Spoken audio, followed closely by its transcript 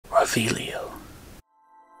Revelio.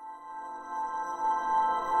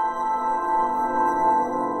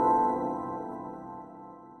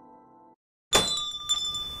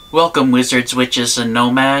 Welcome, wizards, witches, and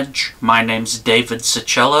nomads. My name's David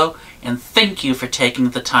Syczylo, and thank you for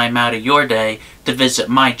taking the time out of your day to visit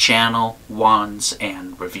my channel, Wands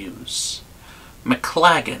and Reviews.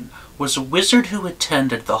 McClaggan was a wizard who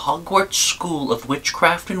attended the Hogwarts School of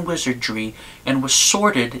Witchcraft and Wizardry and was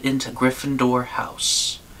sorted into Gryffindor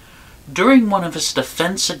House. During one of his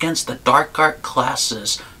defense against the dark art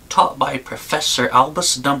classes taught by Professor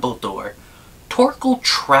Albus Dumbledore, Torquil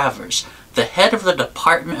Travers, the head of the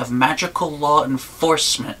Department of Magical Law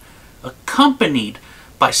Enforcement, accompanied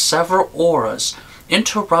by several auras,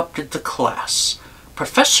 interrupted the class.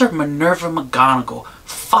 Professor Minerva McGonagall,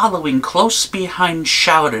 following close behind,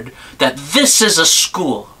 shouted that this is a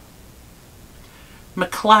school.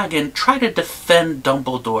 McClaggan tried to defend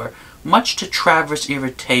Dumbledore, much to Travers'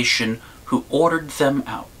 irritation, who ordered them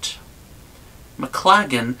out.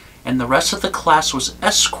 McClaggan and the rest of the class was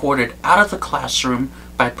escorted out of the classroom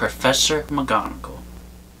by Professor McGonagall.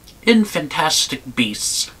 In Fantastic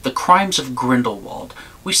Beasts, The Crimes of Grindelwald,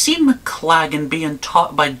 we see McClaggan being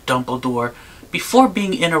taught by Dumbledore before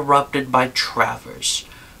being interrupted by Travers.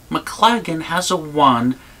 McClaggan has a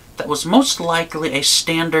wand that was most likely a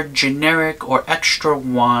standard generic or extra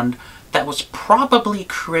wand that was probably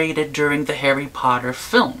created during the Harry Potter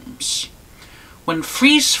films. When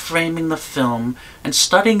freeze-framing the film and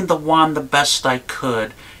studying the wand the best I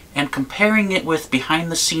could, and comparing it with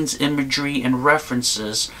behind-the-scenes imagery and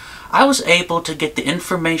references, I was able to get the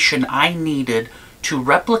information I needed to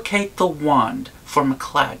replicate the wand for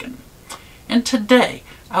McClaggan. And today,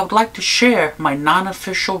 I would like to share my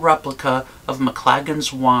non-official replica of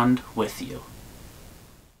McClaggan's wand with you.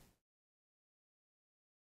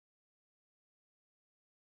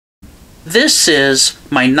 This is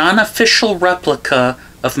my non-official replica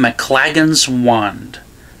of McClaggan's wand.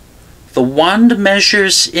 The wand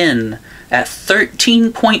measures in at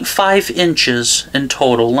 13.5 inches in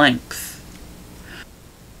total length.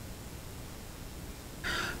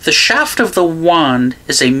 The shaft of the wand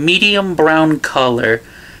is a medium brown color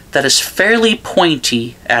that is fairly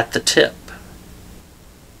pointy at the tip.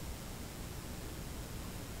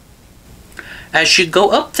 As you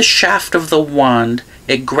go up the shaft of the wand,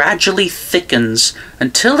 it gradually thickens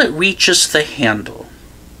until it reaches the handle.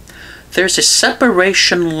 There's a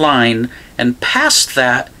separation line, and past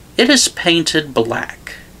that, it is painted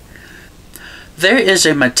black. There is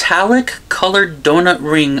a metallic colored donut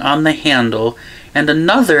ring on the handle and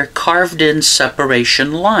another carved-in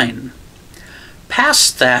separation line.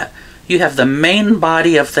 Past that, you have the main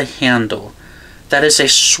body of the handle. That is a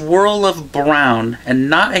swirl of brown and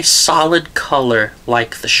not a solid color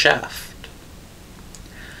like the shaft.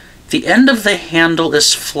 The end of the handle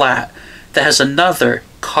is flat, that has another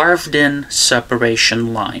carved-in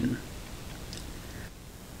separation line.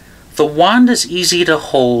 The wand is easy to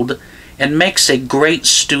hold and makes a great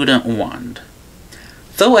student wand.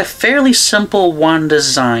 Though a fairly simple wand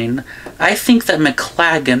design, I think that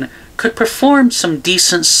McClaggan could perform some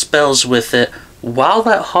decent spells with it while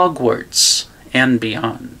at Hogwarts and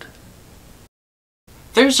beyond.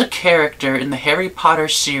 There's a character in the Harry Potter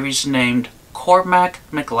series named Cormac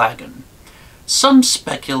McClaggan. Some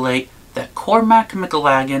speculate that Cormac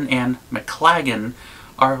McClaggan and McClaggan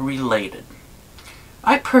are related.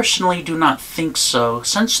 I personally do not think so,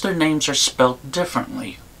 since their names are spelled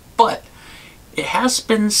differently, but it has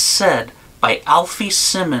been said by Alfie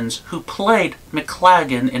Simmons, who played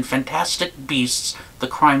McClaggan in Fantastic Beasts, The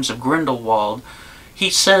Crimes of Grindelwald. He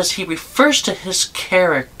says he refers to his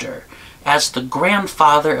character as the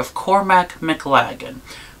grandfather of Cormac McClaggan,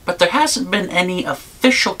 but there hasn't been any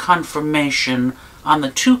official confirmation on the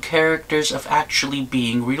two characters of actually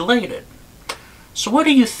being related. So what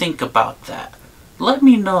do you think about that? Let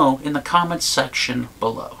me know in the comments section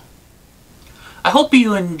below. I hope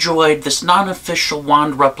you enjoyed this non-official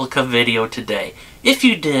wand replica video today. If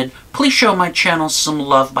you did, please show my channel some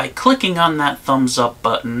love by clicking on that thumbs up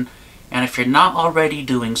button, and if you're not already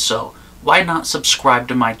doing so, why not subscribe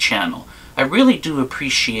to my channel? I really do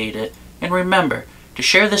appreciate it, and remember to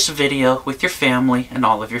share this video with your family and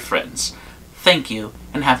all of your friends. Thank you,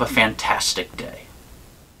 and have a fantastic day.